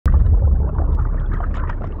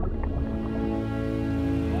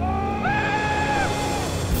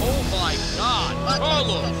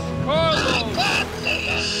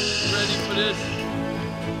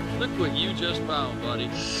you just found, buddy?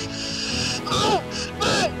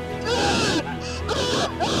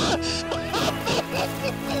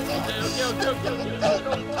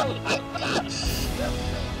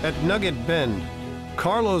 At Nugget Bend,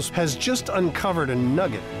 Carlos has just uncovered a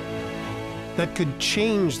nugget that could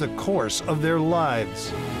change the course of their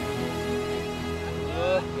lives.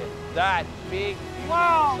 Look at that big,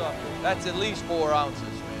 wow, sucker. That's at least 4 ounces,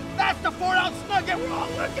 man. That's the 4-ounce nugget we're all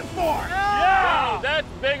looking for! Yeah! That's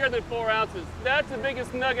bigger than 4 ounces. That's the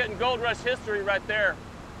biggest nugget in Gold Rush history right there.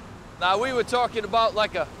 Now, we were talking about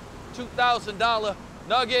like a $2,000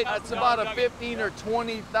 nugget. That's about a $15,000 or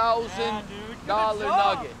 $20,000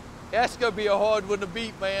 nugget. That's gonna be a hard one to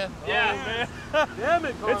beat, man. Yeah, man. Damn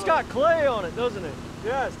it, Carlos. It's got clay on it, doesn't it?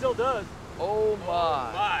 Yeah, it still does. Oh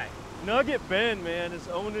my. Nugget Bend, man, has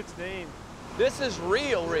owned its name. This is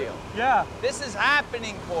real. Yeah. This is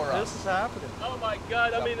happening for us. This is happening. Oh my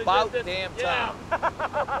God, I mean, it's about damn time.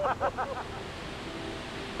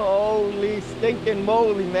 Holy stinking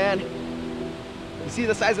moly, man. You see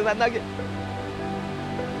the size of that nugget?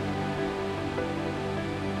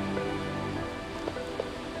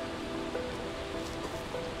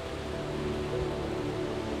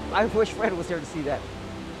 I wish Fred was here to see that.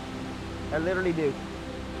 I literally do.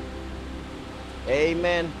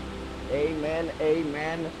 Amen. Amen.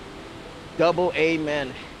 Amen. Double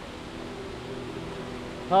amen.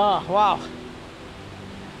 Oh, wow.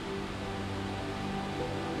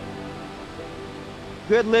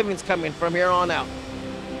 Good living's coming from here on out.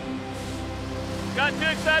 Got too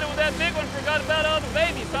excited with that big one, forgot about all the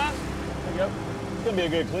babies, huh? Yep. It's gonna be a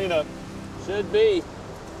good cleanup. Should be.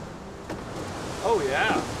 Oh,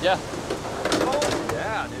 yeah. Yeah. Oh,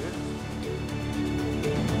 yeah, dude.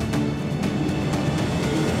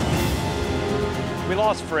 We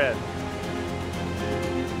lost Fred.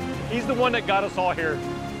 He's the one that got us all here,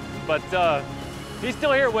 but he's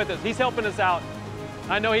still here with us. He's helping us out.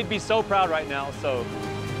 I know he'd be so proud right now, so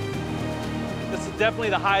this is definitely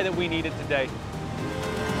the high that we needed today.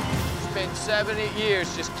 Spent 7, 8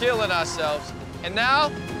 years just killing ourselves, and now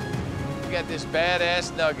we got this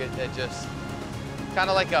badass nugget that just kind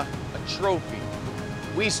of like a trophy.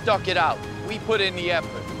 We stuck it out. We put in the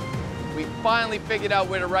effort. We finally figured out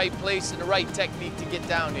where the right place and the right technique to get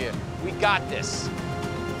down here. We got this.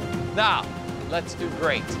 Now, let's do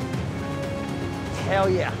great. Hell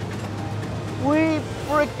yeah. We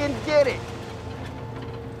freaking did it.